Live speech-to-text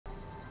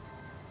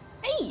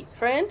Hey,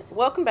 friend,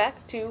 welcome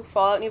back to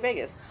Fallout New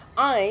Vegas.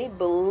 I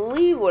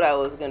believe what I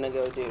was gonna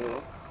go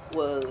do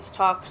was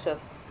talk to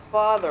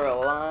Father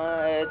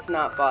Elijah. It's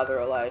not Father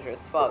Elijah,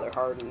 it's Father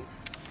Harden.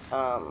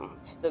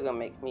 It's still gonna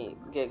make me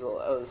giggle.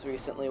 I was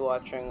recently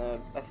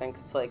watching I think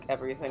it's like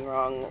Everything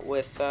Wrong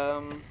with,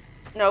 no,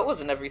 it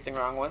wasn't Everything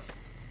Wrong with.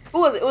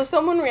 Who was it? It was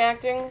someone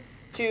reacting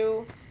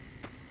to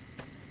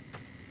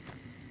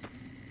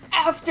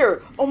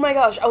After! Oh my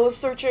gosh, I was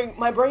searching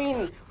my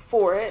brain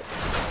for it.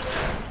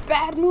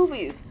 Bad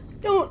movies.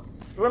 Don't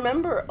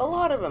remember a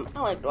lot of them.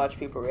 I like to watch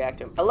people react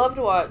to them. I love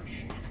to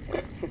watch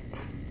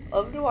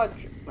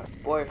my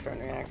boyfriend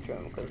react to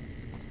them because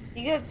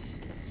he gets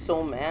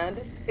so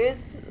mad.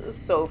 It's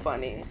so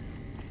funny.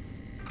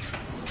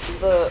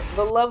 The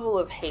level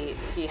of hate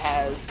he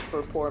has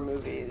for poor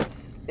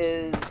movies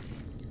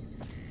is,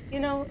 you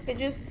know, it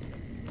just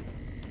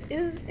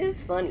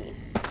is funny.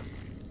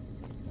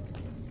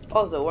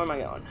 Also, where am I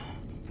going?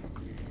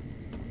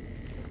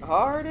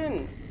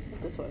 Harden.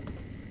 What's this way?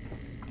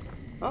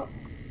 Oh,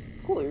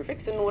 cool. You're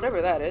fixing whatever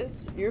that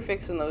is. You're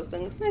fixing those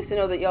things. Nice to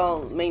know that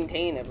y'all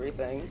maintain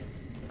everything.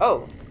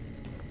 Oh.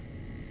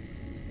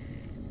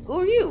 Who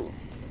are you?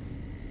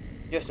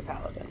 Just a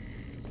paladin.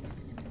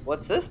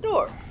 What's this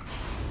door?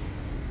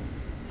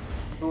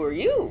 Who are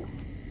you?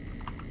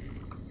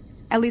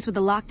 At least with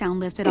the lockdown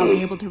lifted, I'll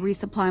be able to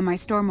resupply my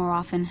store more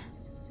often.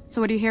 So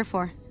what are you here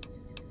for?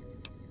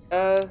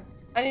 I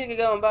need to get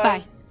going. Bye.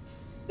 Bye.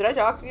 Did I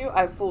talk to you?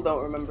 I full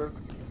don't remember.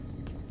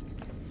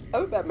 I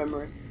have a bad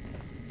memory.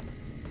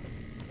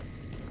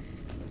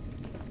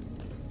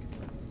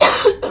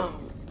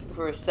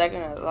 For a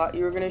second, I thought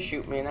you were gonna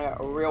shoot me, and I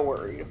got real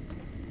worried.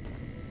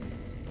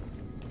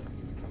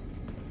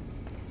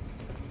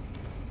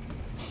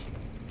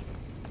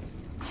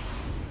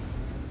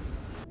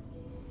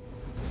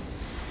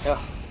 Ugh.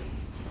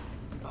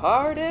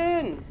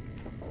 Harden!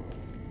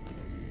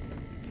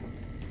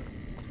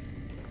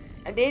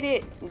 I did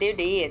it. They're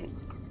dead.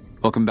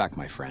 Welcome back,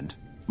 my friend.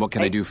 What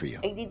can I do for you?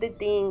 I did the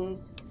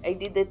thing.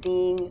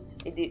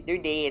 They're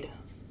dead.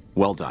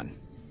 Well done.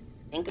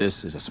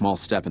 This is a small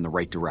step in the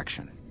right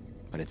direction,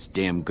 but it's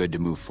damn good to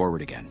move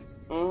forward again.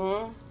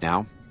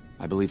 Now,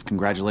 I believe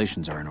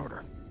congratulations are in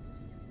order.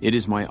 It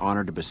is my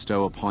honor to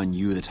bestow upon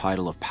you the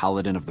title of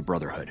Paladin of the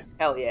Brotherhood.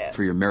 Hell yeah.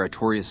 For your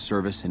meritorious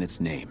service in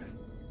its name.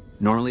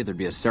 Normally there'd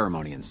be a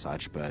ceremony and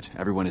such, but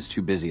everyone is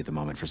too busy at the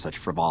moment for such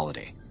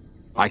frivolity.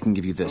 I can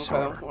give you this,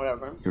 however.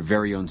 Whatever. Your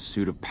very own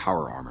suit of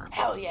power armor.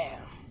 Hell yeah.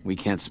 We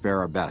can't spare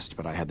our best,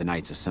 but I had the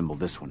knights assemble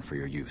this one for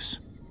your use.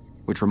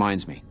 Which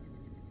reminds me,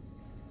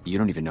 you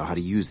don't even know how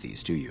to use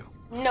these, do you?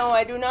 No,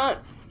 I do not.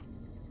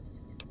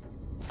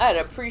 I'd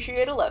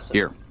appreciate a lesson.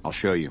 Here, I'll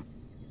show you.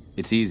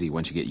 It's easy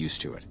once you get used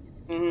to it.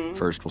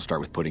 First, we'll start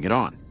with putting it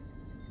on.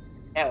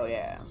 Hell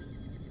yeah.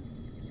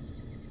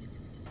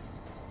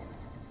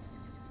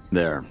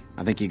 There.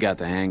 I think you got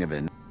the hang of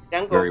it.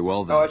 Danko. Very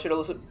well, then. Oh, I should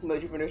have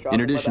let you finish talking.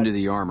 In addition to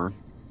the armor,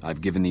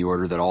 I've given the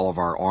order that all of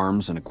our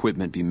arms and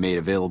equipment be made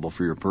available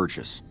for your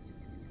purchase.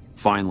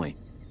 Finally,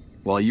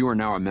 while you are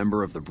now a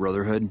member of the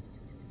Brotherhood,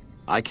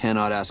 I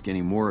cannot ask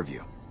any more of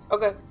you.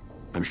 Okay.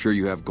 I'm sure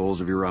you have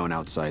goals of your own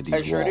outside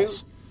these sure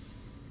walls. do.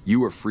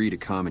 You are free to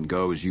come and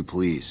go as you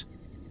please,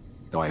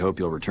 though I hope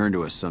you'll return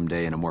to us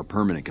someday in a more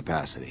permanent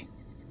capacity.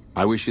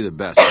 I wish you the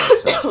best,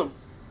 myself.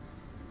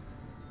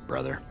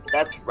 Brother.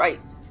 That's right.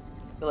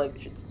 I feel like I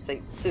should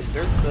say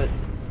sister, but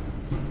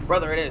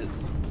brother it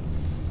is.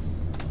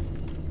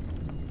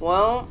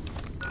 Well,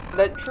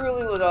 that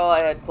truly was all I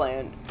had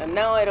planned, and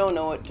now I don't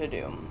know what to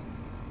do.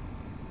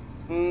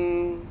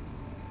 I'm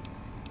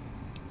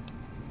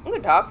gonna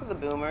talk to the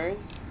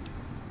boomers.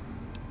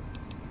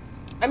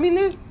 I mean,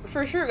 there's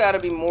for sure gotta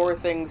be more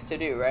things to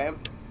do, right?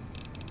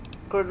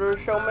 Because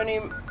there's so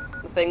many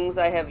things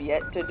I have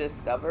yet to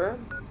discover.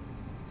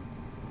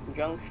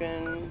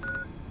 Junction.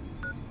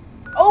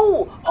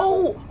 Oh,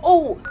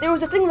 there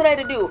was a thing that I had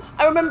to do.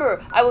 I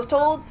remember, I was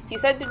told, he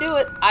said to do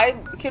it. I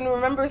can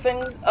remember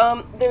things.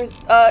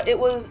 It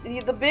was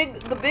the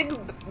big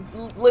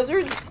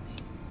lizards.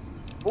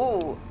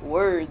 Ooh,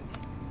 words.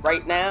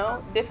 Right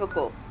now,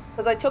 difficult.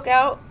 Because I took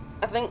out,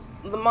 I think,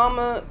 the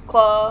mama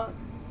claw,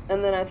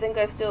 and then I think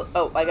I still,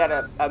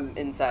 I'm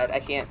inside. I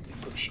can't,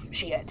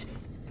 shit.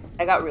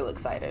 I got real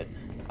excited.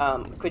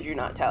 Could you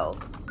not tell?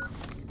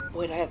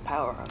 Wait, I have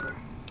power armor.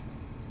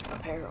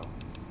 Apparel.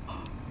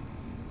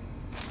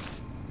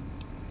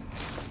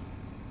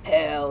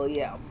 Hell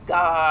yeah.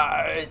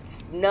 God,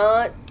 it's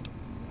not...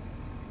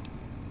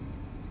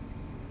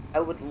 I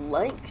would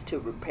like to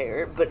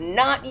repair it, but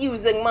not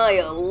using my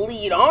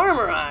elite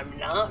armor, I'm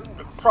not.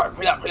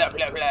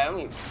 I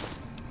mean,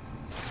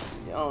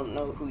 you don't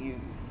know who you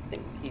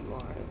think you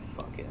are.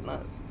 Fucking,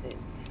 that's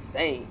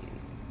insane.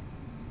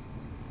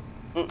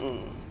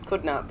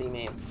 Could not be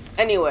me.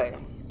 Anyway.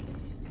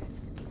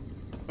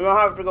 I'll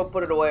have to go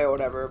put it away or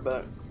whatever,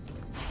 but...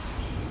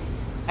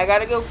 I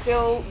gotta go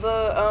kill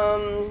the,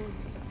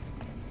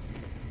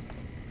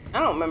 I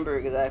don't remember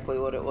exactly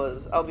what it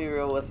was. I'll be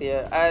real with you.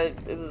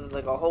 It was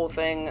like a whole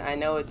thing. I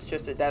know it's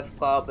just a death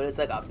claw, but it's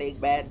like a big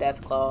bad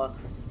death claw.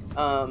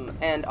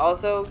 And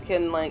also,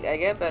 can, like, I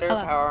get better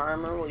Hello. power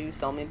armor? Will you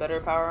sell me better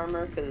power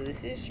armor? Because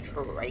this is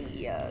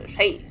trash.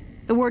 Hey!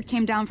 The word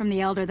came down from the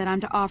Elder that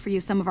I'm to offer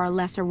you some of our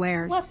lesser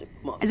wares.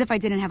 As if I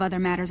didn't have other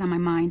matters on my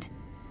mind.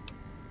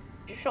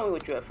 Just show me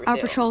what you have for Our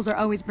sale. patrols are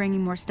always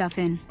bringing more stuff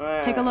in.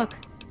 Take a look.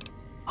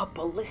 A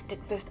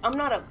ballistic fist. I'm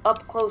not an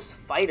up-close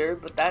fighter,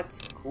 but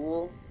that's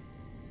cool.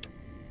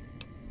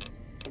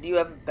 Do you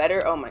have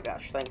better? Oh my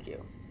gosh, thank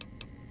you.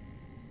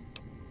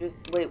 Just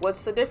wait,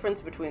 what's the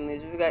difference between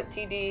these? We've got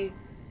TD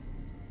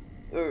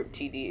or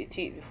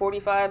TD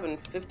 45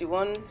 and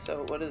 51.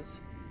 So what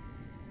is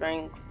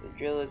strength,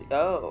 agility?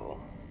 Oh,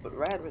 but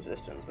rad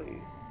resistance. What do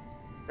you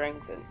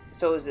strengthen?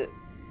 So is it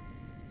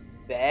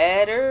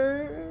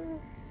better?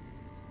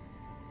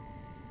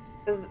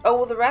 Oh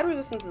well, the rad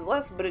resistance is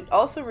less, but it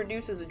also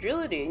reduces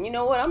agility. And you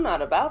know what? I'm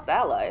not about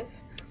that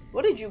life.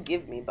 What did you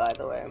give me, by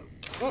the way?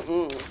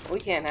 We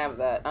can't have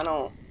that. I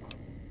don't.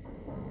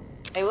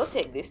 Hey, we'll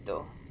take this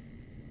though.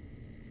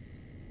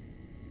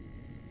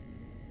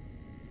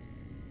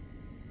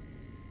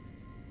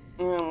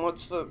 And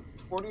what's the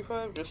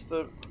 45? Just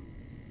the...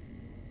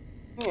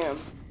 Yeah.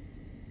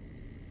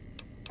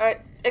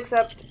 Alright,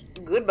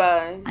 accept.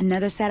 Goodbye.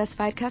 Another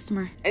satisfied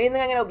customer.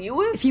 Anything I can help you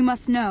with? If you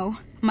must know,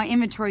 my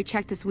inventory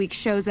check this week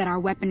shows that our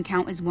weapon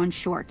count is 1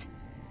 short.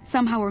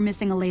 Somehow we're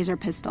missing a laser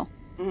pistol.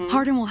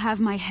 Hardin will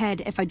have my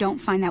head if I don't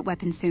find that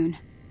weapon soon.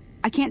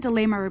 I can't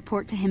delay my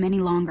report to him any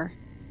longer.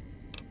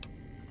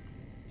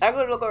 I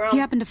could look around. If you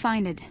happen to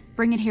find it,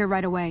 bring it here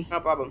right away. No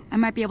problem. I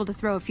might be able to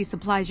throw a few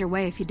supplies your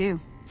way if you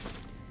do.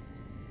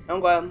 I'm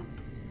glad.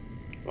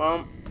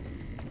 Well,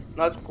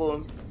 that's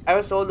cool. I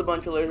was sold a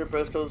bunch of laser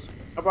pistols.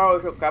 I probably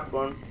should have kept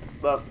one,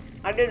 but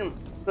I didn't,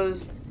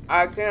 because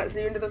I can't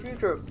see into the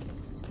future.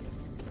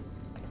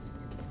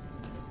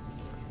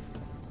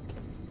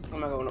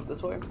 Am I going up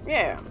this way?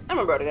 Yeah, I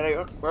remember how to get out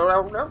of here.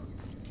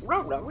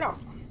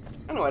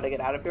 I know how to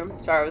get out of here.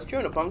 Sorry, I was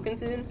chewing a pumpkin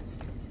seed.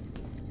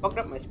 Fucked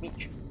up my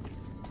speech.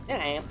 It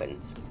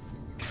happens.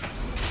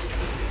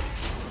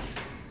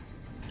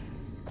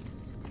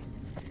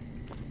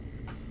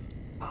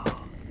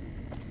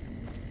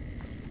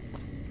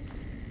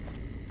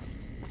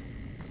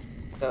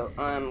 So,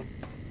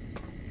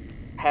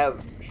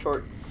 have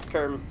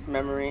short-term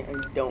memory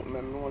and don't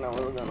remember what I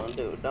was gonna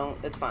do.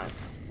 It's fine.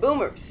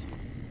 Boomers!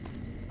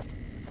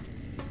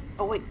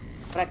 Oh wait,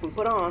 but I can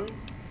put on...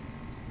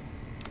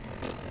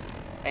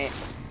 Bam.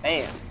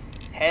 Bam.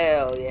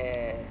 Hell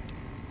yeah.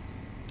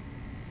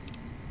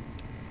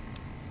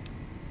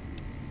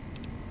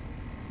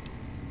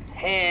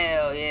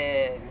 Hell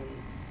yeah.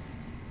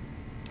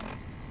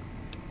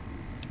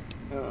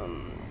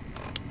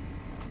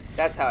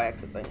 That's how I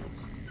exit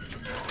things.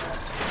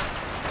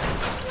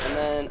 And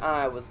then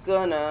I was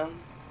gonna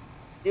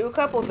do a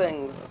couple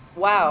things.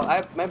 Wow,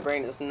 my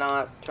brain is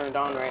not turned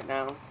on right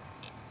now.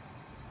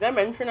 Did I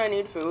mention I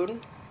need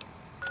food?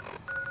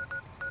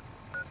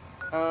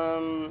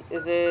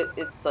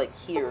 It's like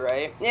here,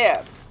 right?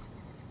 Yeah.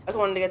 I just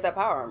wanted to get that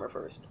power armor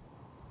first.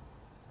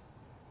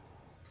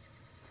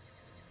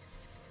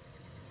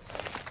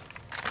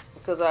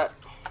 Because I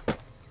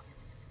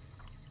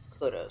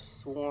could have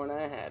sworn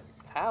I had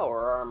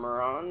power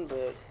armor on,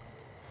 but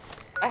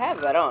I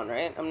have that on,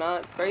 right? I'm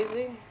not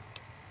crazy?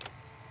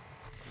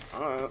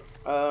 Alright.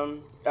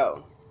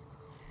 Oh.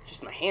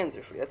 Just my hands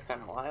are free. That's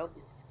kind of wild.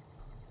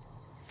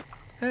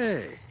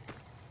 Hey.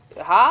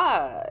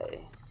 Hi.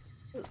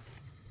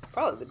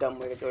 Probably the dumb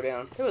way to go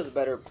down. There was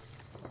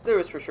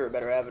for sure a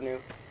better avenue.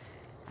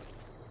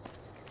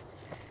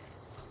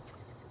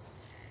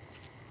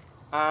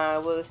 I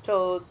was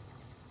told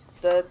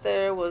that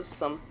there was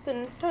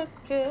something to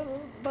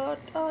kill, but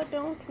I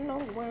don't know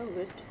where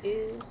it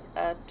is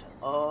at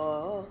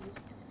all.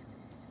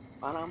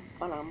 I'm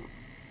gonna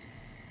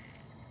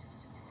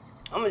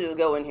just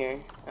go in here.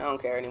 I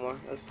don't care anymore.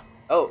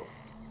 Oh!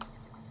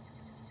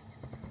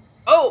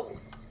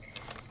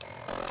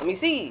 Let me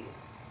see.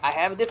 I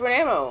have different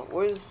ammo.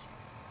 Where's...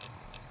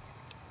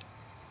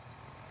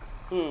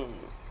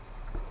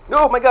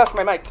 Oh my gosh,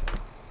 my mic.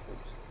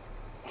 Oops.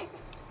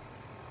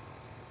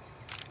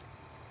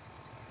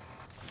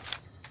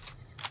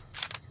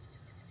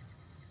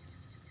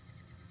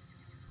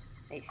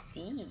 I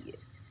see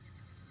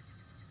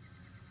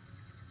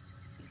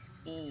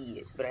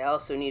it, but I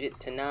also need it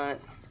to not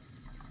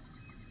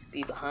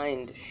be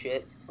behind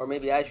shit. Or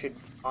maybe I should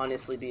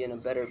honestly be in a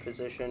better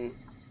position.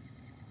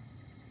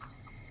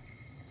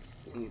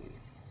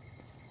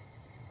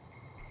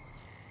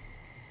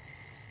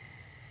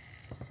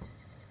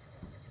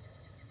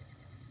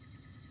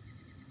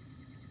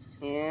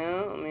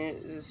 Yeah, I mean,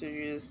 this is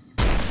just...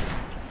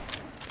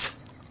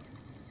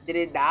 Did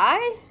it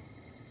die?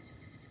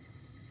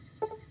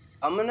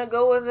 I'm gonna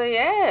go with a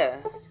yeah.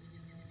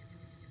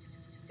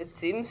 It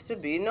seems to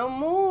be no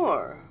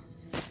more.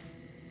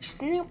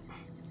 Snip.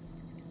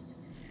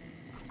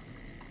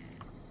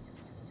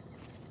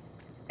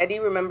 Eddie,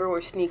 remember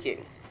we're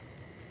sneaking.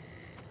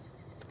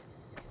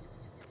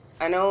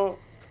 I know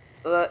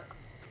that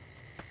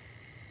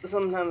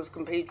sometimes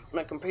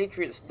my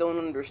compatriots don't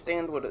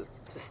understand what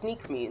to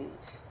sneak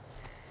means.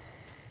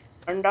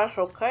 And that's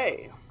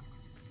okay.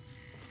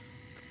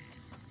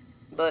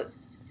 But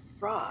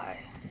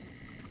try.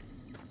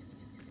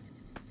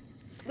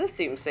 This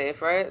seems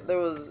safe, right? There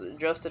was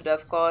just a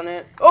death claw in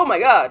it. Oh my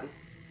god!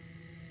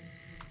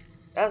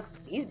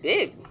 He's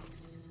big.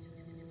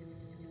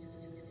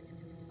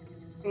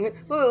 Look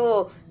at the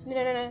little,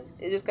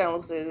 it just kind of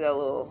looks like he's got a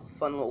little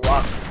fun little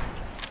walk.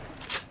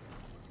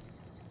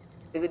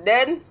 Is it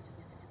dead?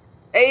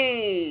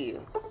 Hey!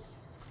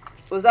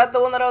 Was that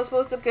the one that I was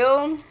supposed to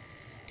kill?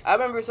 I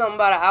remember something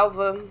about an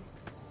alpha.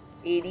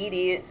 He'd eat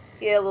it.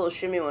 He had a little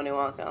shimmy when he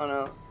walked. I don't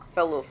know.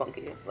 Felt a little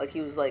funky. Like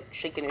he was like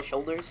shaking his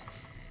shoulders.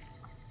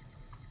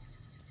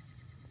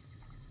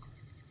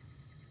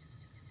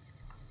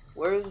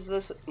 Where's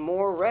this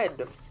more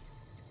red?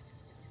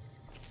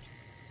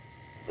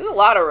 There's a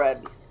lot of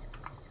red.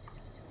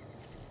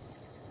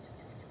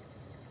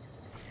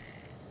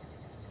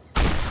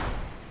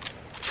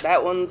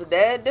 That one's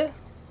dead.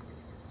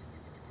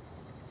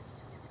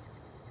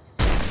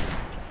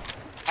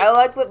 I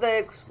like that they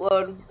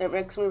explode. It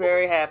makes me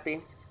very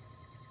happy.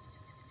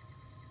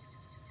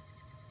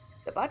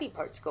 The body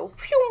parts go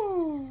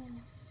phew.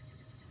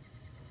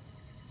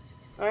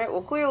 Alright,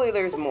 well clearly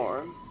there's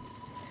more.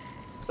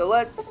 So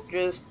let's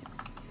just...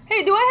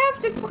 Hey, do I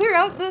have to clear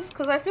out this?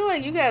 Because I feel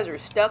like you guys are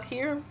stuck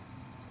here.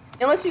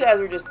 Unless you guys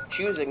were just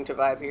choosing to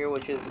vibe here,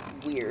 which is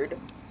weird.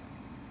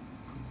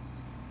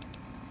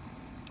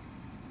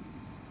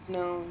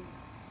 No.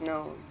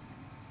 No.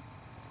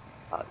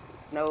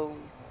 No.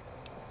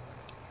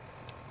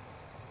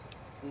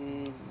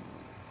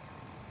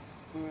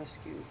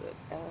 Rescue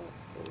the app.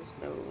 There's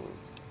no...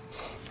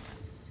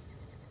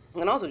 I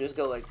can also just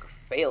go, like,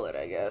 fail it,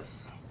 I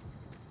guess.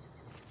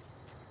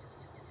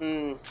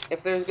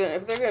 If they're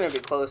gonna be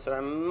closer,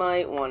 I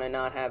might want to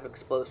not have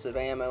explosive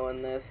ammo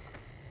in this.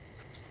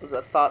 It was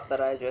a thought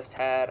that I just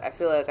had. I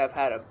feel like I've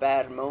had a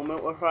bad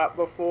moment with that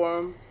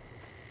before.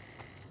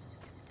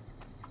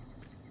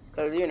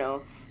 Because, you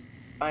know,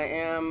 I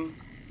am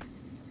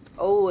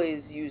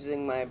always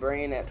using my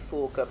brain at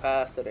full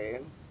capacity.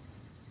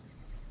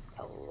 It's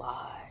a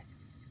lie.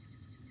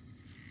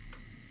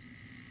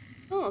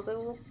 Oh, it's like a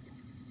little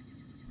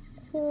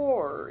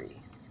quarry.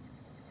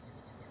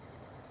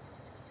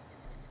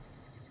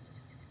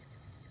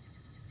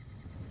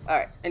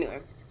 Alright, anyway.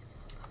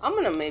 I'm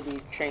gonna maybe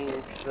change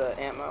the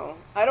ammo.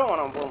 I don't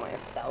want to blow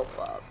myself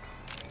up.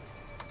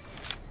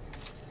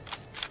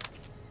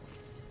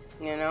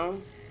 You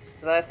know?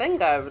 Because I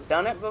think I've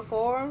done it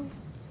before.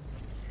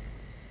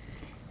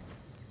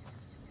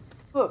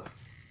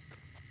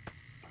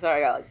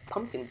 Sorry, I got like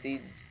pumpkin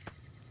seed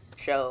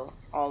shell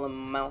all in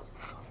my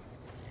mouth.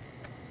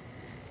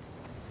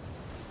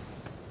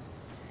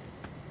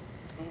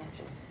 I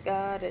just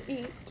gotta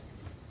eat.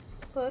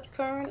 But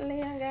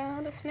currently I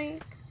gotta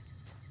sneak.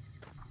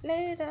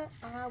 Later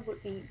I will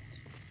eat.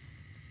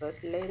 But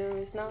later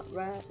is not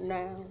right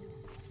now.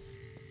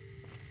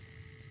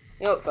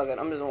 You know what, fuck it,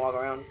 I'm just gonna walk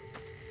around.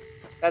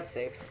 That's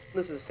safe.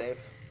 This is safe.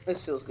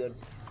 This feels good.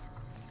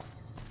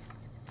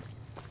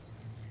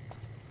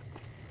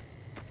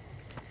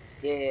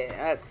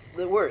 Yeah,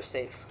 we're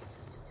safe.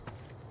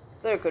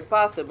 There could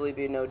possibly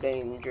be no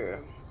danger.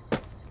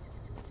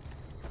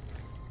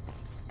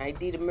 I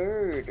did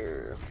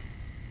murder.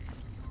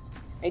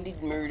 I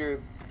did murder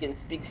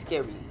against Big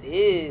Scary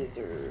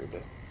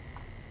Lizard.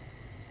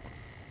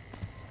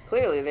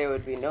 Clearly there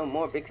would be no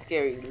more Big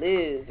Scary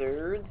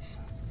Lizards.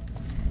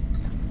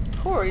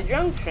 Quarry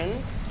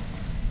Junction.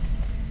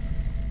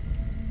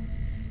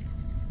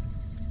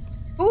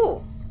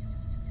 Ooh.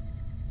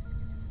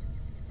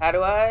 How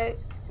do I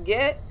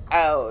get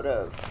out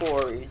of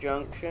Quarry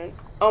Junction?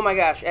 Oh my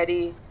gosh,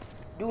 Eddie.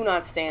 Do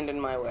not stand in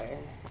my way.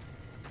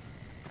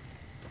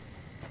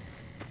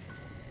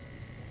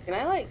 Can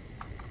I, like...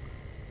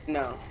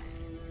 No.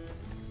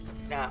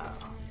 No.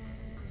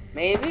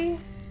 Maybe?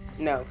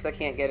 No, because I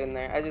can't get in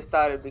there. I just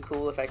thought it'd be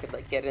cool if I could,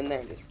 like, get in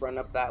there and just run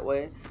up that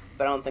way.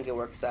 But I don't think it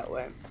works that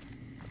way.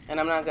 And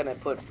I'm not gonna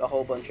put a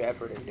whole bunch of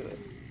effort into it.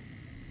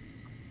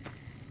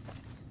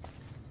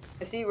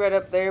 I see red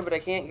up there, but I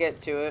can't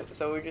get to it,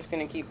 so we're just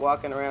gonna keep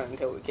walking around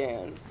until we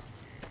can.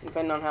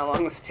 Depending on how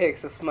long this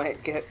takes, this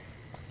might get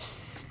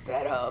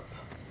sped up.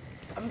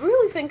 I'm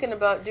really thinking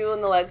about doing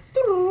the, like...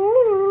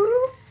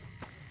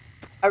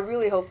 I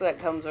really hope that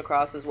comes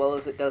across as well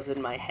as it does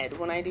in my head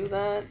when I do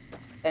that,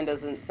 and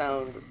doesn't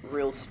sound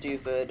real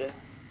stupid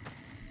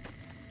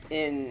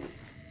in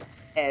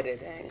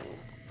editing.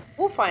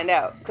 We'll find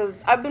out, because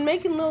I've been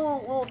making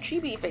little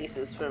chibi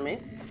faces for me,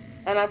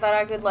 and I thought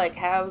I could, like,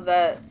 have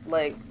that,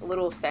 like,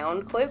 little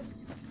sound clip,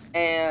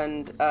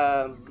 and,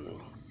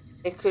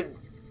 it could,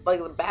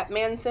 like, the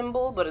Batman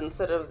symbol, but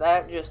instead of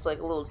that, just, like,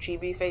 a little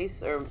chibi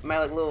face, or my,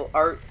 like, little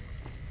art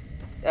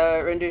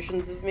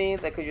renditions of me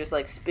that could just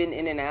like spin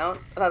in and out.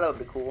 I thought that would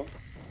be cool.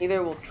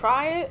 Either we'll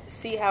try it,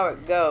 see how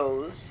it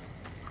goes,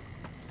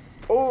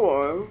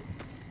 or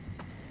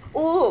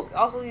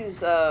also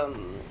use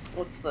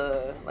what's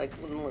the like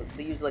when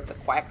they use like the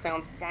quack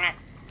sounds.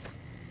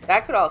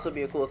 That could also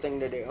be a cool thing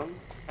to do.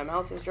 My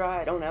mouth is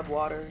dry. I don't have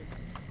water.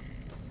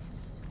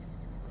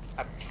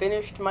 I've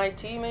finished my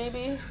tea,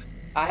 maybe?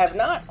 I have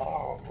not.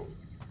 Oh.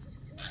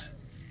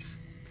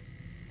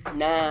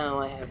 Now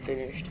I have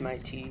finished my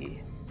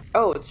tea.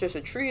 Oh, it's just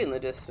a tree in the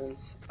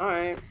distance.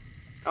 Alright.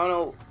 I don't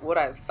know what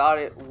I thought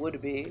it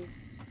would be.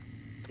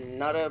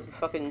 Not a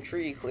fucking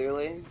tree,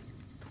 clearly.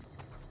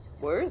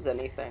 Where is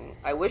anything?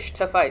 I wish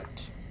to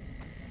fight.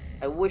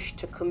 I wish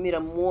to commit a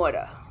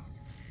murder.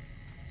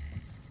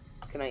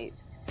 Can I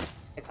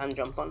can't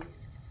jump on?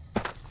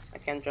 I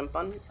can't jump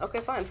on? Okay,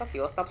 fine. Fuck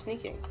you. I'll stop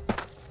sneaking.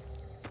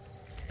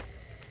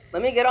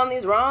 Let me get on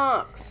these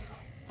rocks.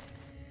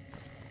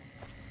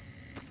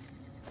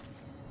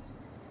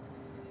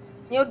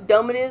 You know how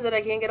dumb it is that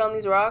I can't get on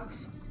these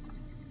rocks?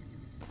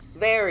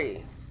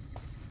 Very.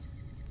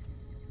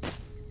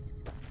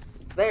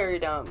 Very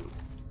dumb.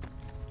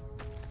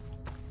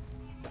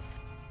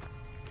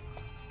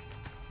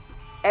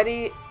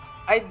 Eddie,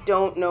 I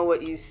don't know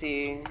what you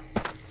see.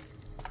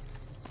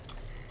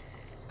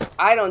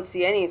 I don't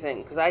see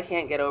anything because I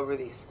can't get over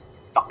these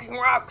fucking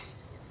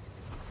rocks.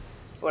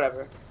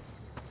 Whatever.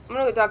 I'm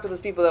gonna go talk to those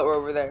people that were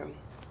over there.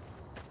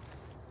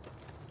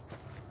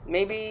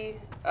 Maybe,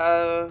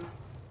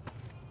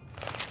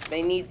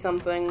 they need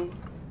something.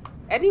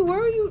 Eddie,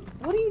 where are you?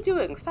 What are you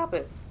doing? Stop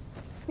it.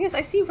 Yes,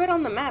 I see red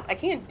on the map. I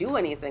can't do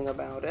anything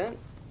about it.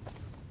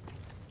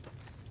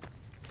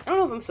 I don't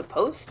know if I'm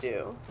supposed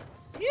to.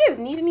 Do you guys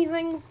need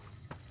anything?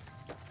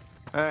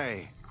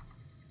 Hey.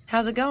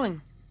 How's it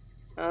going?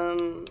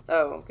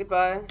 Oh,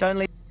 goodbye. Don't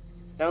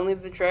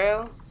leave the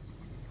trail.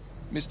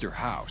 Mr.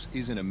 House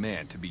isn't a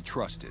man to be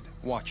trusted.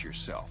 Watch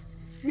yourself.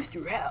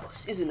 Mr.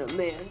 House isn't a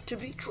man to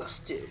be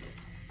trusted.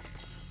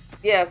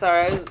 Yeah,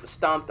 sorry, I just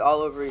stomped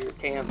all over your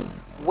camp.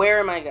 Where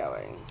am I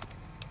going?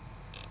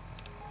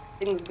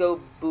 Things go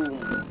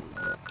boom.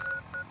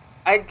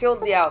 I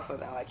killed the alpha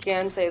now. I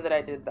can say that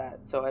I did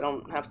that, so I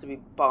don't have to be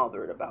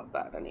bothered about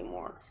that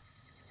anymore.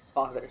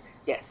 Bothered.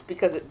 Yes,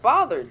 because it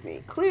bothered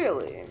me,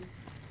 clearly.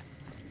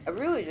 I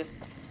really just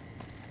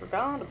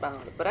forgot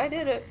about it, but I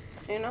did it,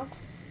 you know?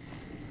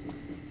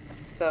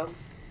 So,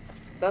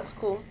 that's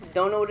cool.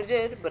 Don't know what it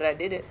did, but I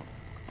did it.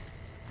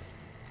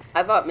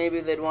 I thought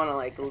maybe they'd want to,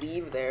 like,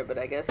 leave there, but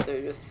I guess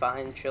they're just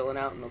fine chilling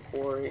out in the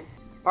quarry.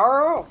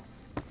 Pearl!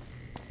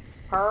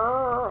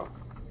 Pearl!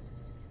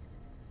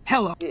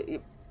 Hello.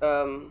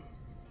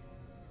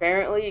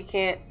 Apparently you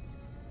can't...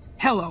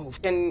 Hello.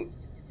 Can...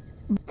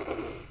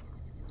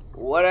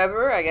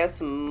 Whatever, I guess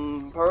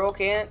Pearl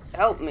can't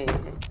help me.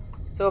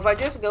 So if I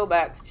just go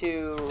back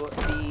to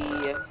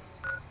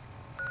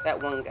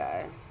that one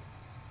guy.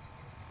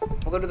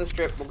 We'll go to the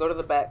strip, we'll go to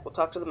the back, we'll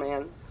talk to the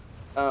man.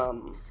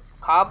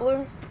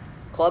 Cobbler?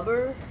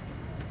 Clubber?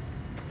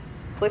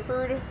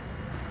 Clifford?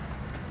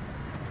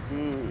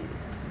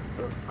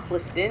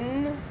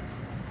 Clifton?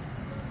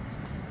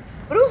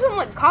 But it wasn't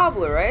like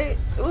cobbler, right?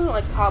 It wasn't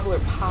like cobbler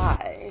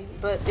pie.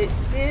 But it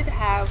did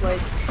have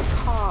like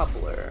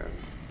cobbler.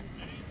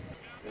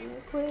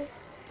 Quick,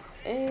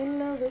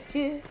 another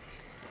kick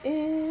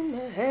in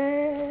my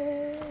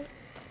head.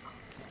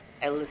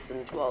 I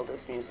listen to all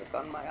this music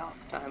on my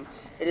off time.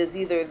 It is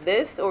either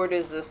this or it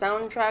is the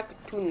soundtrack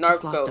to Narcos.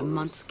 Just lost a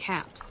month's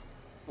caps.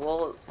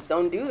 Well,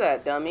 don't do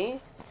that, dummy.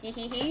 Hee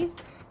hee hee.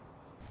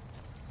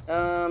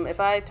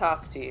 If I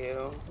talk to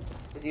you,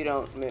 because you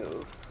don't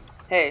move.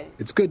 Hey.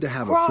 It's good to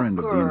have a friend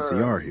of the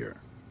NCR here.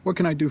 What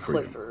can I do for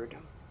Clifford. you?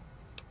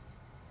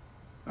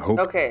 I hope.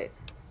 Okay.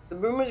 The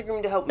rumors are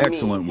going to help me.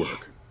 Excellent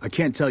work. I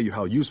can't tell you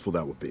how useful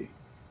that will be.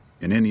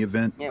 In any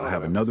event, I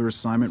have another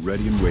assignment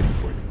ready and waiting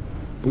for you.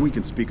 But we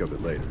can speak of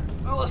it later.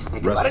 We'll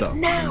speak Rest about up it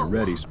now. when you're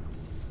ready.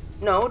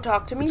 No,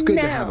 talk to me now. It's good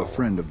to have a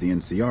friend of the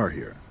NCR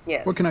here.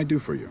 Yes. What can I do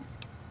for you?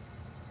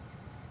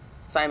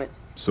 Assignment.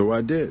 So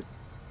I did.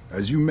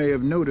 As you may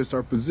have noticed,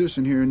 our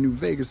position here in New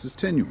Vegas is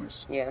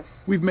tenuous.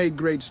 Yes. We've made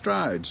great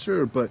strides,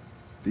 sure, but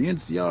the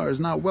NCR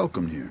is not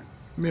welcome here,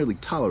 merely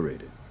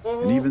tolerated.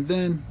 And even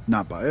then,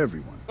 not by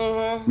everyone.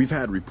 We've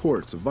had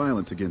reports of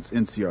violence against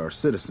NCR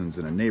citizens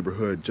in a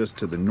neighborhood just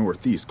to the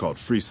northeast called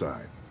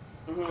Freeside.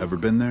 Ever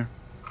been there?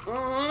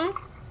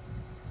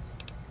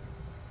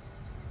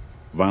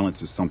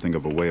 Violence is something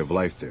of a way of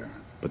life there,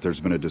 but there's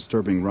been a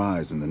disturbing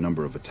rise in the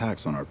number of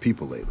attacks on our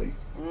people lately.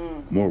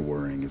 More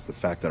worrying is the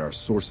fact that our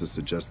sources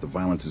suggest the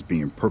violence is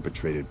being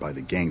perpetrated by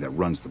the gang that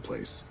runs the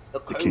place,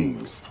 the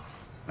Kings.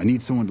 I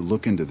need someone to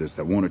look into this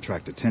that won't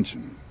attract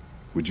attention.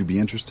 Would you be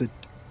interested?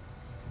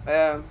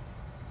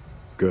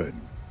 Good.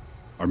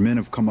 Our men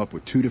have come up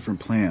with 2 different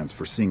plans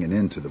for seeing an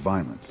end to the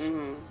violence.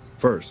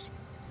 First,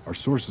 our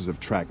sources have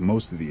tracked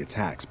most of the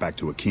attacks back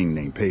to a king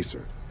named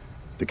Pacer.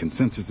 The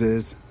consensus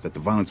is that the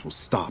violence will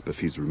stop if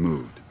he's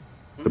removed.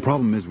 The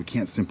problem is we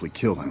can't simply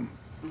kill him.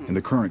 In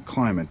the current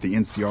climate, the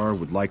NCR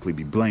would likely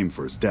be blamed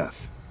for his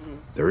death.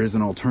 There is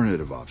an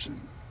alternative option,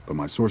 but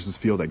my sources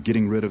feel that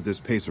getting rid of this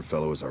Pacer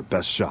fellow is our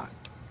best shot.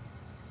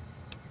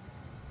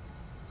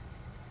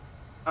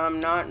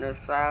 I'm not an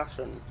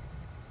assassin.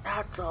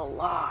 That's a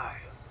lie.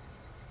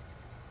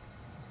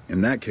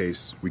 In that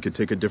case, we could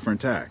take a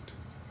different tact,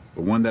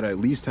 but one that I at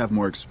least have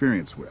more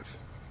experience with: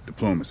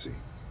 diplomacy.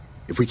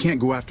 If we can't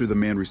go after the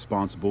man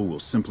responsible, we'll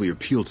simply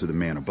appeal to the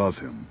man above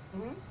him.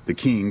 The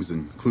Kings,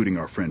 including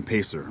our friend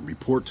Pacer,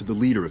 report to the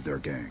leader of their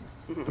gang,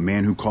 the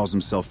man who calls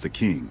himself the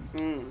King.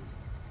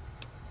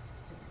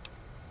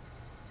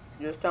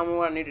 Just tell me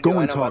what I need to do. Go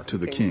and talk to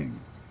the King.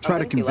 Try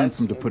to convince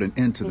him to put an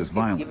end to this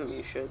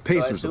violence.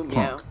 Pacer's a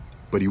punk,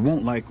 but he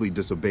won't likely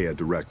disobey a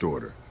direct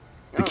order.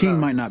 The King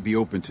might not be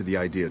open to the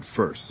idea at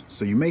first,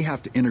 so you may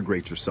have to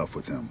integrate yourself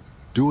with him.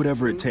 Do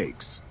whatever it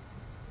takes.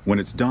 When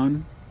it's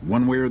done,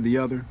 one way or the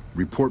other,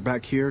 report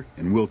back here,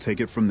 and we'll take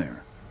it from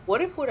there.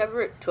 What if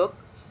whatever it took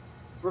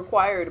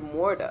required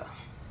Morta?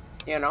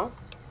 You know?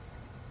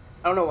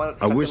 I don't know why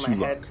that's I stuck wish in you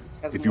my head luck.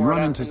 as If you Morta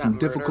run into and some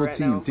not murder difficulty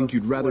right now, and think but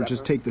you'd rather whatever.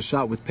 just take the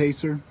shot with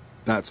Pacer,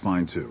 that's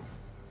fine too.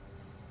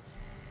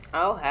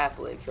 I'll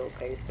happily kill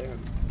Pacer,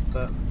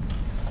 but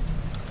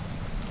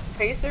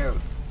Pacer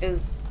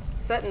is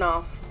setting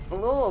off a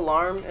little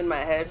alarm in my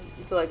head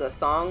to like a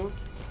song,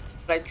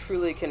 but I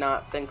truly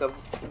cannot think of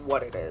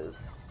what it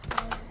is.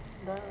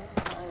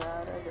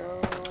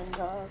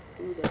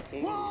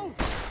 Whoa!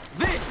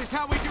 This is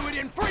how we do it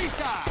in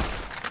Freeside!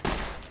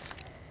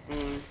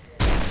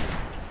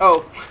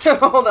 Oh,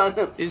 hold on.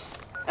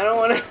 I don't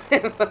want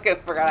to.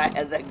 Fucking forgot I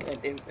had that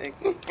goddamn thing.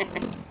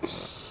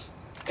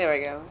 There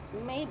we go.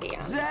 Maybe.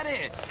 Is that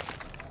it?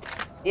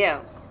 Yeah.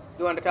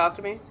 You want to talk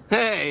to me?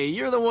 Hey,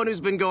 you're the one who's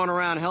been going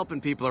around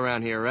helping people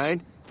around here, right?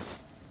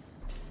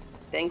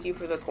 Thank you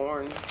for the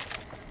corn.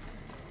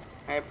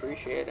 I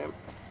appreciate it.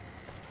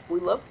 We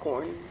love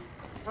corn.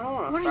 I don't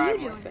want to What fry are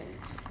you more doing?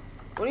 things.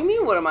 What do you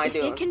mean, what am I If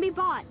doing? it can be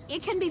bought,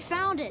 it can be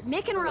found at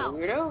Mick and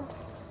Ralph's. Weirdo.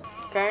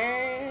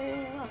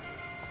 Okay.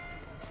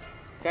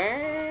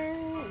 Okay.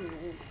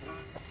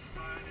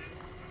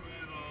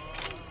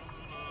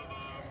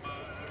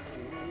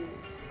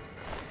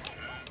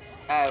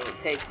 I will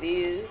take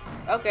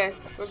these. Okay,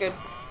 we're good.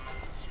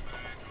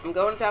 I'm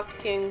going to talk to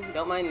King.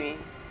 Don't mind me.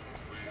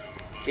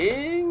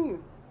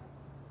 King?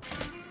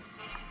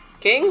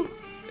 King?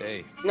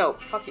 Hey. No,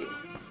 fuck you.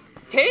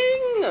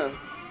 King!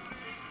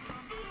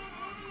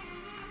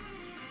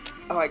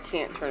 Oh, I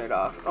can't turn it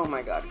off. Oh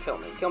my god, kill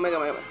me. Kill me, kill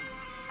me, kill me.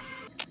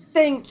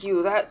 Thank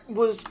you. That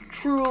was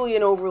truly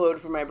an overload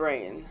for my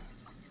brain.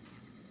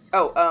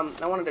 Oh,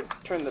 I wanted to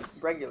turn the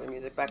regular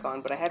music back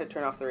on, but I had to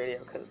turn off the radio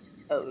because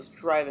it was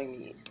driving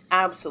me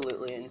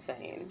absolutely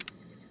insane.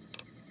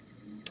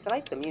 I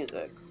like the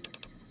music.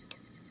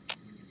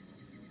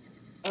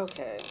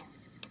 Okay.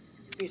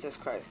 Jesus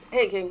Christ.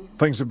 Hey, King.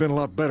 Things have been a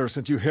lot better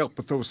since you helped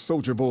with those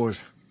soldier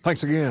boys.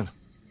 Thanks again.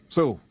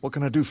 So, what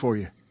can I do for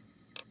you?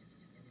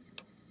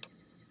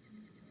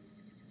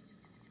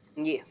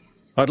 Yeah.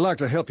 I'd like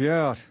to help you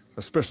out,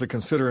 especially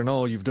considering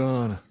all you've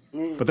done.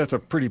 But that's a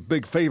pretty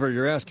big favor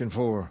you're asking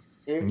for.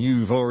 And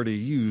you've already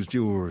used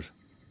yours.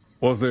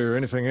 Was there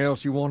anything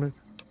else you wanted?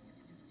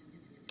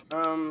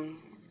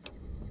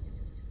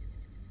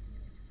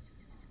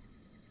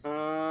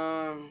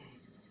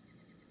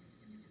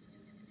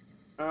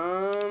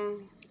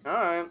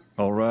 Alright.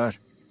 Alright.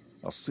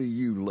 I'll see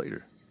you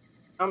later.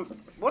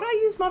 What I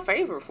use my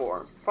favor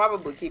for?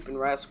 Probably keeping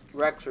Rex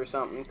or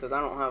something, because I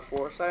don't have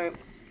foresight.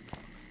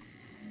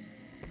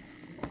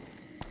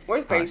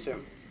 Where's Pacer?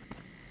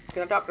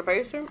 Can I talk to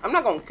Pacer? I'm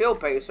not gonna kill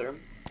Pacer.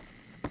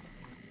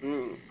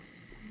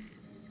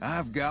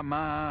 I've got my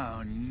eye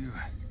on you.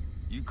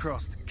 You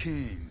cross the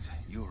Kings,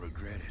 you'll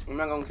regret it. I'm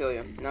not gonna kill you.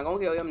 I'm not gonna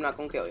kill you. I'm not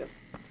gonna kill you.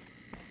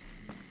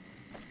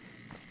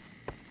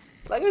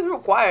 Like, it's real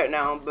quiet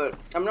now, but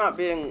I'm not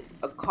being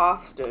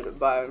accosted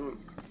by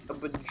a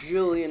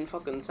bajillion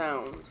fucking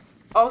sounds.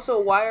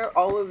 Also, why are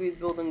all of these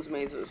buildings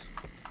mazes?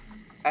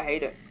 I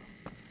hate it.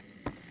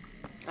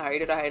 I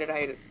hate it, I hate it, I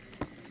hate it.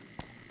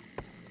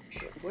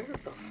 Shit, where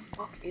the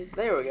fuck is...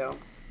 There we go.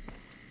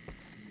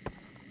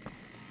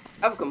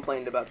 I've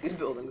complained about these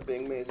buildings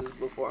being mazes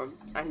before.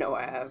 I know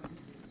I have.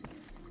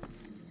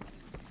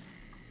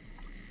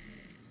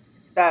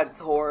 That's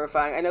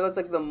horrifying. I know that's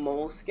like the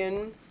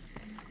moleskin,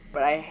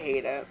 but I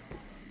hate it.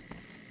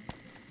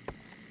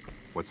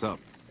 What's up?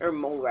 Or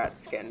mole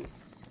rat skin,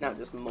 not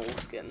just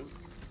moleskin.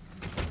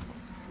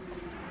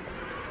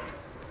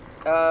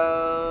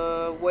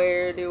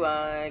 Where do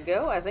I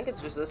go? I think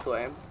it's just this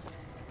way.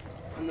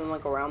 And then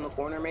like around the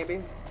corner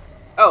maybe?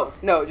 Oh,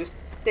 no, just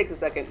takes a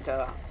second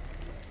to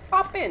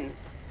pop in.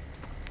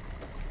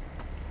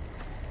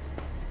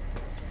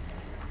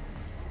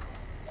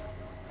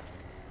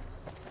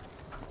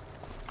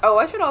 Oh,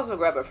 I should also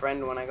grab a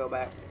friend when I go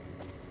back.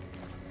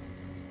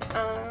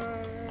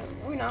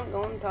 We're not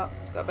gonna talk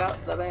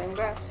about the band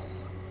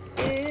graphs.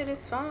 It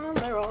is fine,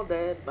 they're all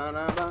dead.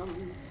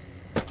 Ba-da-bum.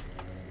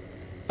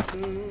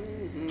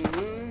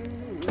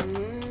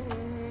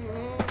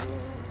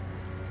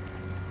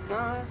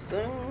 I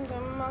sing to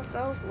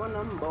myself when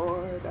I'm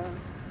bored.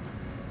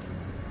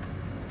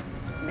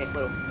 Make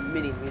little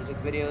mini music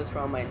videos for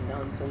all my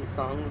nonsense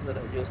songs that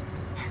are just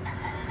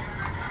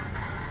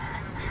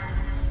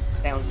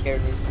down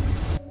scared me.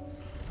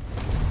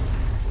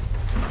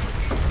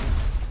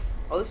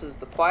 Oh, this is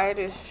the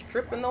quietest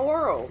strip in the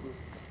world.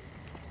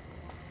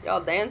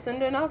 Y'all dancing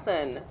to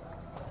nothing.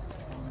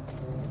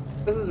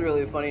 This is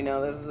really funny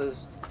now that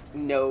there's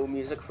no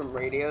music from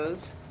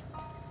radios.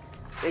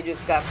 They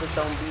just got this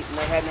own beat in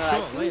their head and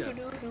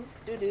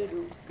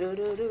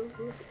they're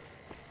like,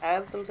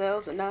 have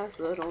themselves a nice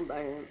little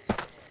dance.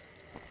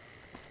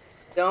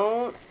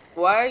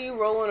 Why are you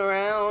rolling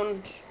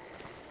around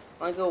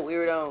like a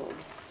weirdo?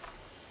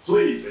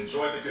 Please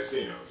enjoy the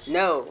casinos.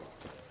 No.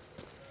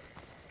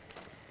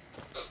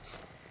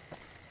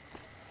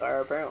 Sorry,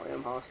 apparently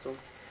I'm hostile.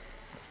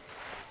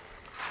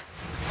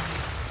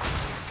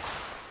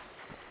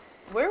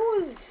 Where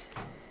was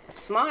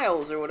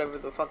Smiles or whatever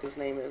the fuck his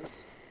name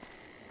is?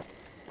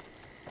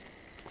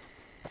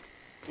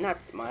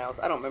 Not Smiles,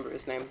 I don't remember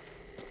his name.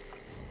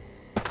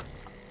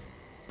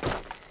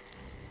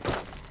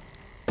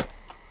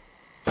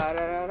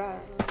 Da-da-da-da.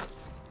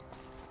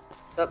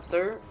 What's up,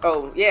 sir?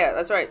 Oh, yeah,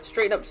 that's right.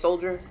 Straight up,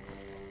 soldier.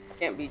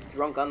 Can't be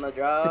drunk on the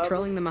job.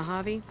 Patrolling the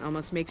Mojave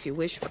almost makes you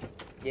wish for...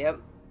 Yep,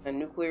 a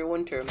nuclear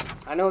winter.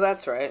 I know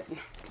that's right.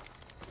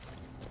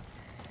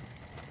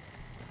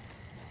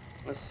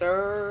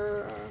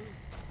 Sir.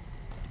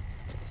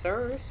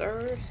 Blah,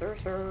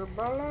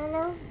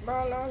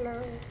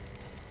 blah.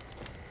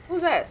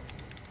 Who's that?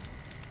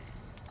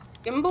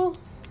 Kimball?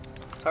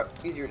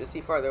 It's easier to see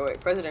farther away.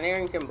 President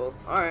Aaron Kimball.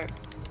 Alright.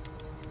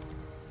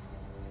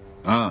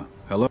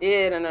 Hello?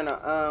 Yeah,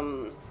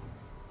 no.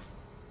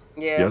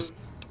 Yeah. Yes?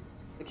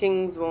 The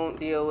Kings won't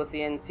deal with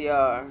the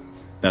NCR.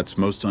 That's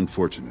most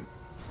unfortunate.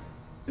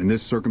 In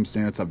this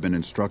circumstance, I've been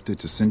instructed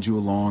to send you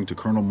along to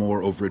Colonel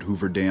Moore over at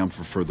Hoover Dam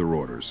for further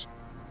orders.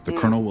 The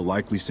Colonel will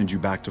likely send you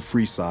back to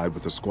Freeside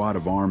with a squad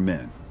of armed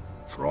men,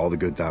 for all the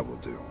good that will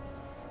do.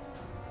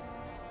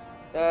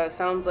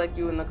 Sounds like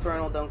you and the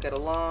Colonel don't get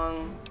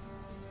along.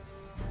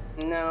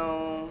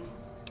 No.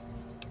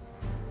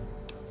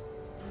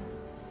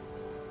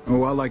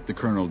 Oh, I like the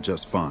Colonel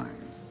just fine.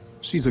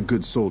 She's a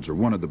good soldier,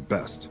 one of the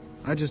best.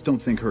 I just don't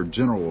think her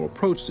general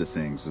approach to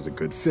things is a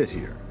good fit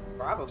here.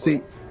 Probably.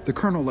 See, the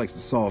Colonel likes to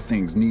solve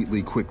things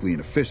neatly, quickly, and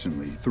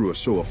efficiently through a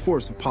show of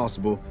force if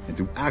possible and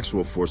through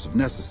actual force if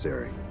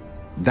necessary.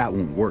 That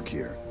won't work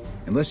here.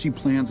 Unless she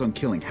plans on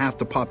killing half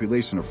the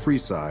population of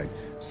Freeside,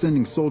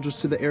 sending soldiers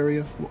to the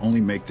area will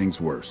only make things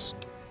worse.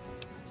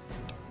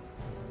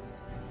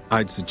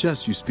 I'd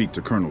suggest you speak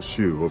to Colonel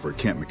Shu over at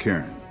Camp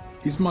McCarran.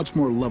 He's much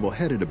more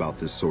level-headed about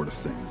this sort of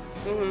thing.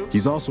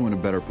 He's also in a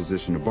better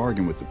position to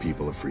bargain with the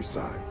people of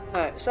Freeside.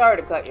 Alright, sorry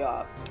to cut you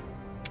off.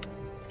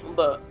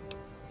 But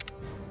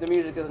the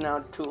music is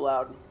now too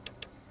loud.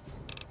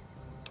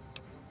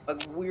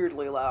 Like,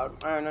 weirdly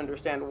loud. I don't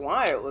understand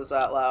why it was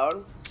that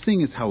loud.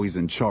 Seeing as how he's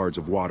in charge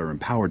of water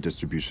and power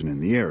distribution in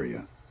the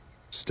area.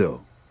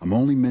 Still, I'm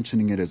only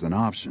mentioning it as an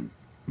option.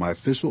 My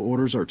official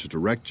orders are to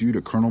direct you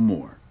to Colonel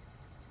Moore.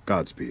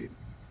 Godspeed.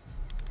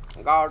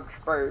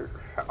 Godspeed,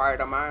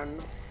 Spider-Man.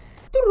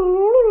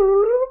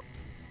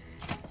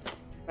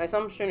 My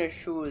assumption is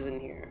Shu is in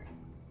here.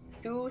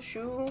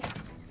 Shu.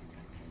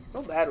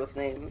 No bad with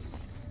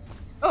names.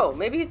 Oh,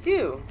 maybe it's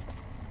you.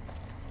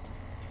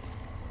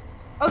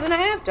 Oh, then I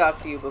have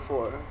talked to you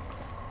before.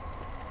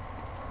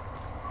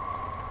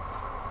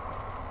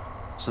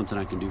 Something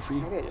I can do for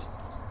you? Maybe I just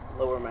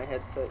lower my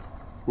headset.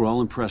 We're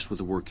all impressed with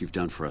the work you've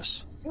done for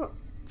us. Oh.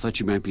 Thought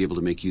you might be able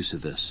to make use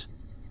of this.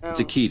 It's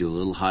a key to a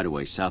little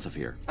hideaway south of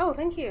here. Oh,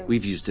 thank you.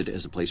 We've used it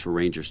as a place for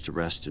rangers to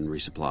rest and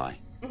resupply.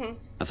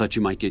 I thought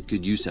you might get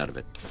good use out of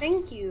it.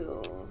 Thank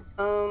you.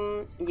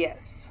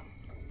 Yes.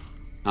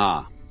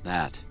 Ah,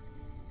 that.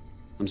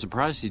 I'm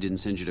surprised he didn't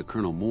send you to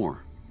Colonel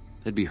Moore.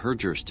 That'd be her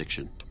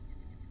jurisdiction.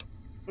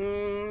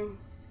 Yeah,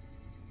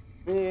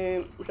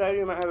 decided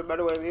you might have a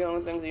better way of dealing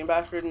with things. The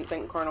ambassador didn't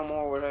think Colonel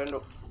Moore would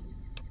handle.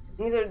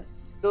 He said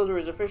those were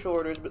his official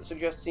orders, but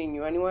suggests seeing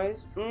you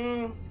anyways.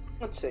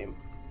 Let's see.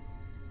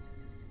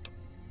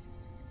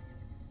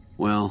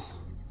 Well,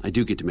 I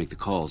do get to make the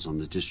calls on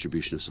the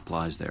distribution of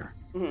supplies there.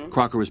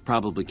 Crocker was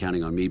probably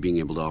counting on me being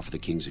able to offer the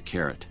Kings a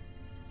carrot.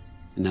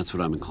 And that's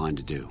what I'm inclined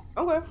to do.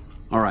 Okay.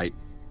 All right.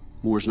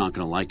 Moore's not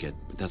going to like it,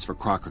 but that's for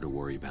Crocker to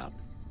worry about.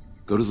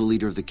 Go to the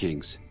leader of the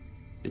Kings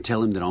and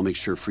tell him that I'll make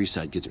sure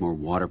Freeside gets more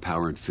water,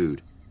 power, and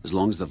food, as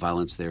long as the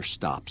violence there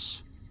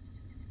stops.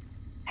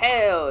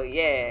 Hell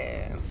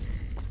yeah.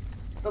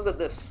 Look at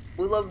this.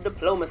 We love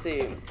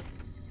diplomacy.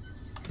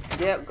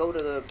 Yeah, go to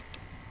the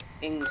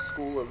Ing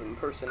School of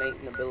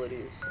Impersonating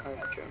Abilities. I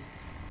got you.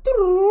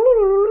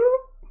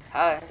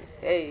 Hi.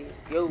 Hey.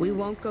 Yo. We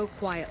won't go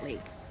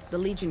quietly. The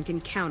Legion can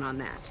count on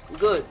that.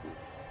 Good.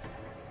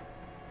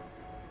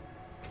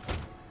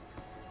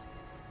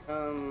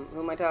 Who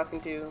am I talking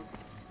to?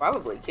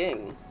 Probably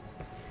King.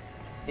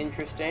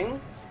 Interesting.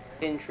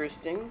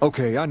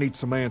 Okay, I need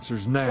some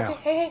answers now.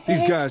 Okay,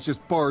 These guys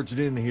just barged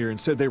in here and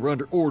said they were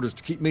under orders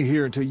to keep me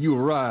here until you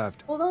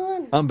arrived. Hold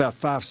on. I'm about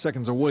 5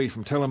 seconds away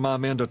from telling my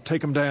men to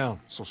take them down,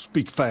 so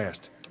speak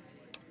fast.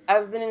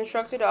 I've been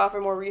instructed to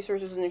offer more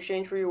resources in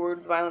exchange for your word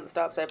with violence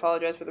stops. I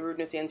apologize for the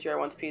rudeness. The NCR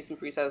wants peace and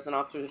Freeside and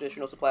officers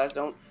additional supplies.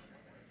 Don't.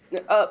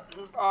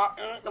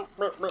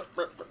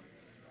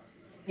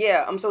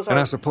 Yeah, I'm so sorry. And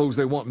I suppose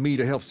they want me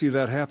to help see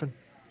that happen?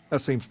 That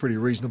seems pretty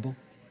reasonable.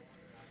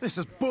 This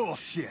is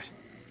bullshit.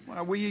 Why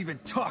are we even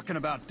talking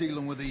about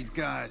dealing with these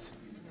guys?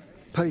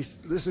 Pace,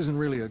 this isn't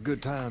really a good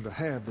time to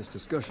have this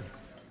discussion.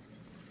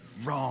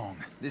 Wrong.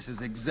 This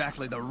is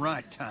exactly the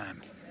right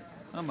time.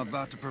 I'm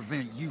about to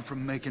prevent you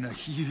from making a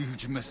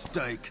huge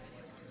mistake.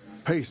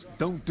 Pace,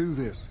 don't do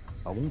this.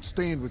 I won't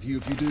stand with you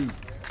if you do.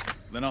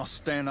 Then I'll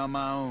stand on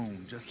my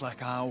own, just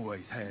like I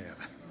always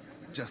have.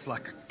 Just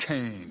like a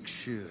king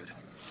should.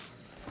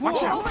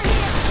 Watch out!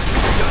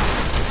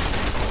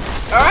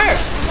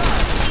 Alright.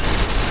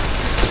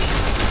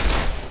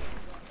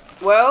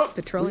 Well,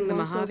 patrolling the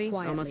Mojave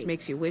almost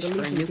makes you wish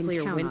for a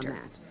nuclear winter.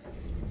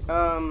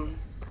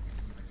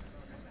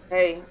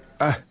 Hey.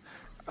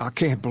 I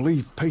can't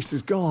believe Pace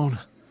is gone.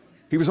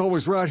 He was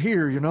always right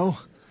here, you know?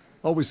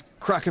 Always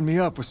cracking me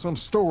up with some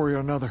story or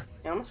another.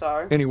 Yeah, I'm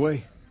sorry.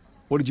 Anyway,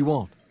 what did you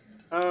want?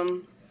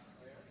 I'm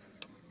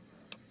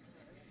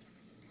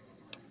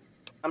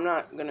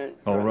not gonna.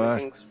 All right.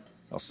 Things,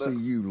 I'll see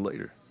you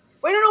later.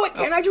 Wait, no, wait.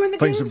 Can I join the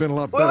Things Kings? have been a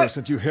lot better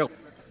since you helped.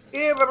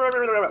 Yeah, blah, blah,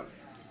 blah, blah, blah.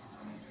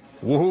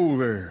 Whoa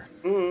there.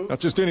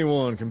 Not just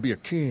anyone can be a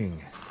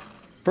king.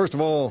 First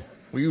of all,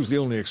 we usually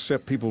only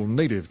accept people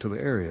native to the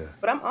area.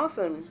 But I'm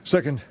awesome.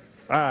 Second,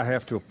 I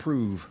have to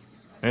approve,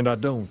 and I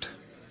don't.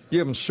 You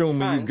haven't shown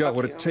me you've got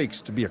what it takes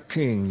to be a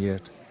king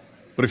yet.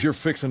 But if you're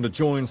fixing to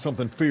join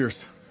something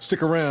fierce,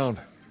 stick around.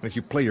 And if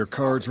you play your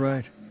cards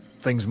right,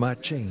 things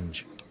might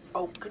change.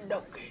 Okie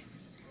dokie.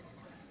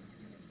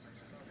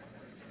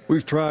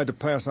 We've tried to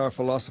pass our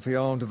philosophy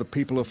on to the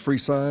people of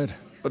Freeside,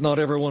 but not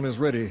everyone is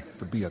ready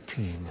to be a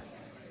king.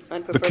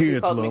 The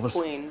kids love us,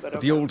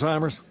 but the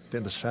old-timers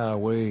tend to shy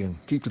away and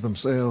keep to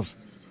themselves,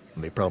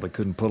 and they probably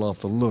couldn't pull off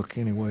the look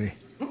anyway.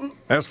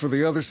 As for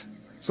the others,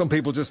 some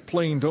people just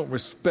plain don't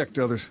respect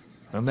others,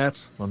 and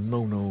that's a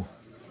no-no.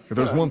 If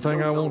there's one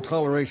thing I won't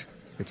tolerate,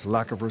 it's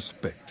lack of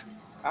respect.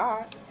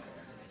 Alright.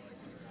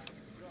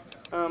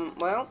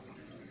 Well.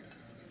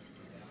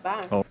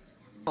 Bye. Oh.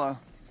 Hello.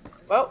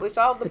 Well, we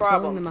solved the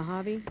problem. Patrolling the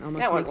Mojave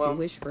almost makes you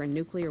wish for a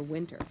nuclear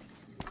winter.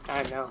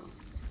 I know.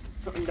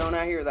 Don't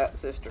I hear that,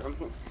 sister?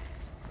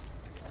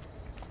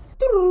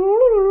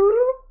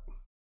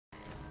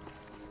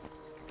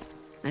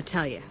 I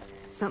tell you,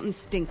 something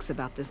stinks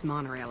about this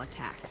monorail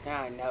attack.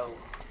 I know.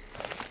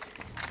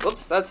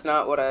 Whoops, that's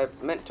not what I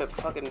meant to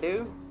fucking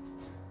do.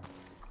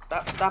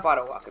 Stop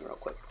auto-walking real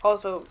quick.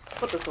 Also,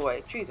 put this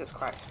away. Jesus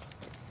Christ.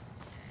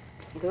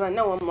 Because I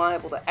know I'm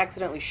liable to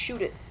accidentally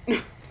shoot it.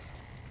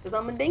 Because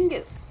I'm a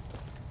dingus.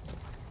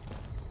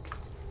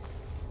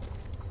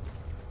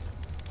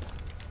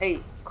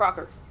 Hey,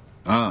 Crocker.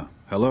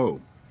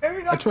 Hello.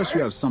 I trust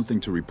you have hurts. something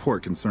to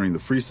report concerning the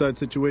Freeside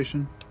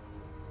situation?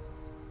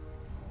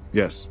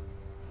 Yes.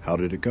 How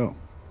did it go?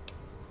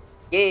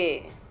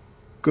 Yeah.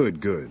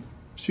 Good.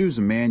 Shu's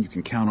a man you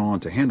can count on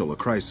to handle a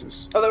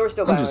crisis. Oh, there were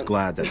still I'm just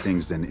glad that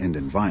things didn't end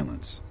in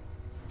violence.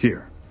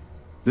 Here.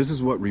 This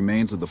is what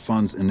remains of the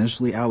funds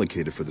initially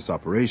allocated for this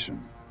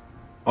operation.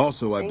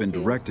 Also, I've been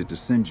directed to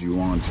send you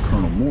on to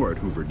Colonel Moore at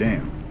Hoover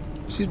Dam.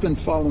 She's been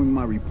following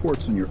my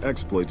reports on your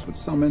exploits with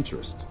some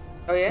interest.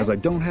 Oh, yeah? As I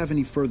don't have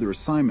any further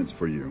assignments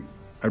for you,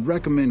 I'd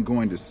recommend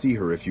going to see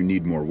her if you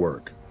need more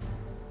work.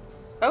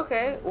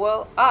 Okay,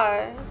 well,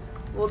 I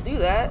will do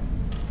that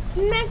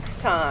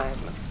next time.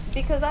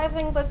 Because I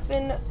think that's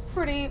been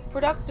pretty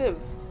productive.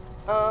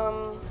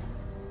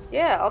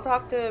 Yeah, I'll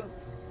talk to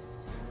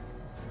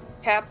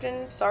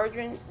Captain,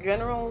 Sergeant,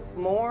 General,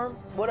 Moore,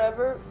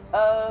 whatever,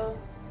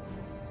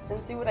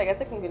 and see what I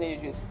guess I can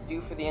continue to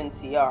do for the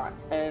NCR.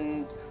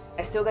 And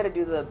I still gotta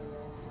do the,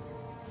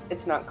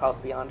 it's not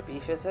called Beyond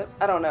Beef, is it?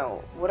 I don't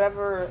know.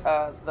 Whatever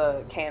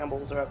the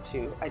cannibals are up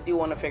to, I do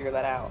want to figure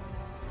that out.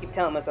 I keep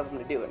telling myself I'm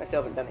gonna do it, and I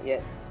still haven't done it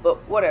yet. But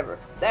whatever.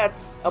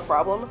 That's a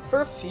problem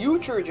for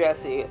future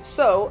Jesse.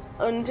 So,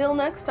 until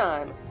next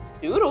time,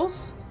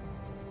 doodles.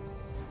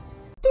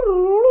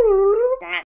 Doodle-doodle-doodle.